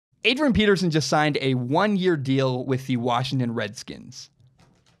Adrian Peterson just signed a 1-year deal with the Washington Redskins.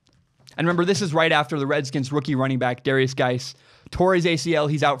 And remember, this is right after the Redskins rookie running back, Darius Geis, tore his ACL.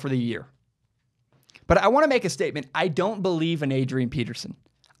 He's out for the year. But I want to make a statement. I don't believe in Adrian Peterson.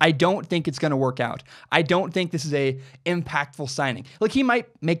 I don't think it's going to work out. I don't think this is a impactful signing. Look, he might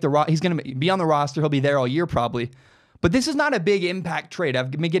make he's going to be on the roster. He'll be there all year probably. But this is not a big impact trade. I've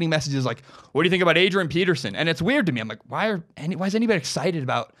been getting messages like, what do you think about Adrian Peterson? And it's weird to me. I'm like, why is anybody excited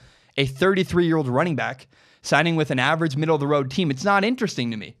about a 33-year-old running back signing with an average middle-of-the-road team? It's not interesting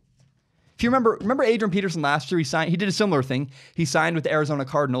to me. If you remember Adrian Peterson last year, he did a similar thing. He signed with the Arizona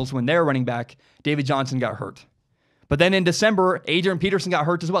Cardinals when their running back, David Johnson, got hurt. But then in December, Adrian Peterson got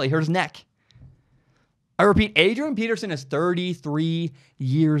hurt as well. He hurt his neck. I repeat, Adrian Peterson is 33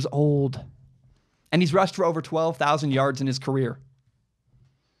 years old. And he's rushed for over 12,000 yards in his career.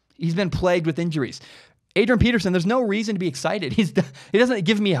 He's been plagued with injuries. Adrian Peterson, there's no reason to be excited. He doesn't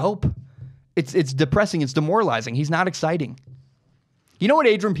give me hope. It's depressing. It's demoralizing. He's not exciting. You know what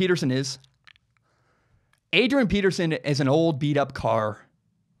Adrian Peterson is? Adrian Peterson is an old beat-up car.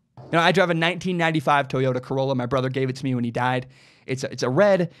 You know, I drive a 1995 Toyota Corolla. My brother gave it to me when he died. It's a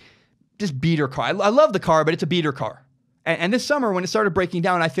red, just beater car. I love the car, but it's a beater car. And this summer, when it started breaking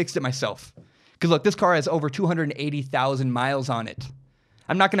down, I fixed it myself. Because look, this car has over 280,000 miles on it.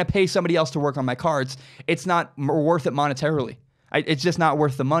 I'm not going to pay somebody else to work on my car. It's not worth it monetarily. It's just not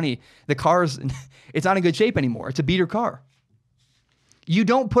worth the money. The car's, it's not in good shape anymore. It's a beater car. You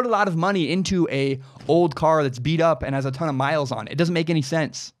don't put a lot of money into a old car that's beat up and has a ton of miles on it. It doesn't make any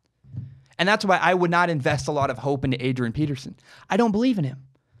sense. And that's why I would not invest a lot of hope into Adrian Peterson. I don't believe in him.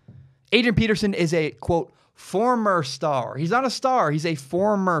 Adrian Peterson is a, quote, former star. He's not a star. He's a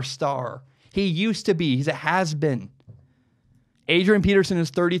former star. He used to be. He's a has-been. Adrian Peterson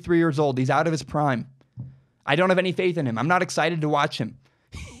is 33 years old. He's out of his prime. I don't have any faith in him. I'm not excited to watch him.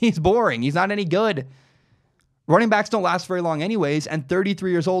 He's boring. He's not any good. Running backs don't last very long anyways, and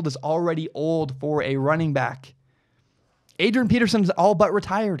 33 years old is already old for a running back. Adrian Peterson's all but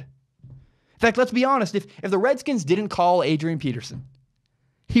retired. In fact, let's be honest. If the Redskins didn't call Adrian Peterson,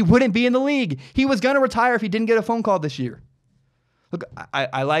 he wouldn't be in the league. He was going to retire if he didn't get a phone call this year. Look,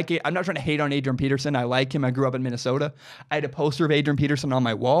 I like it. I'm not trying to hate on Adrian Peterson. I like him. I grew up in Minnesota. I had a poster of Adrian Peterson on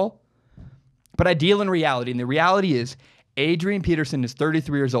my wall. But I deal in reality, and the reality is Adrian Peterson is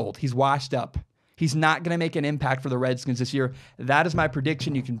 33 years old. He's washed up. He's not going to make an impact for the Redskins this year. That is my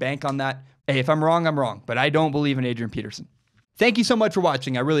prediction. You can bank on that. Hey, if I'm wrong, I'm wrong. But I don't believe in Adrian Peterson. Thank you so much for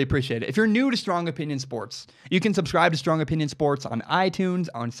watching. I really appreciate it. If you're new to Strong Opinion Sports, you can subscribe to Strong Opinion Sports on iTunes,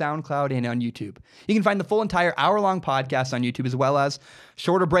 on SoundCloud, and on YouTube. You can find the full entire hour-long podcast on YouTube, as well as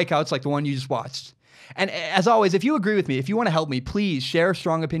shorter breakouts like the one you just watched. And as always, if you agree with me, if you want to help me, please share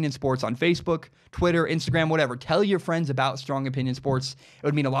Strong Opinion Sports on Facebook, Twitter, Instagram, whatever. Tell your friends about Strong Opinion Sports. It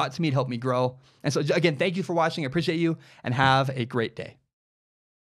would mean a lot to me to help me grow. And so, again, thank you for watching. I appreciate you, and have a great day.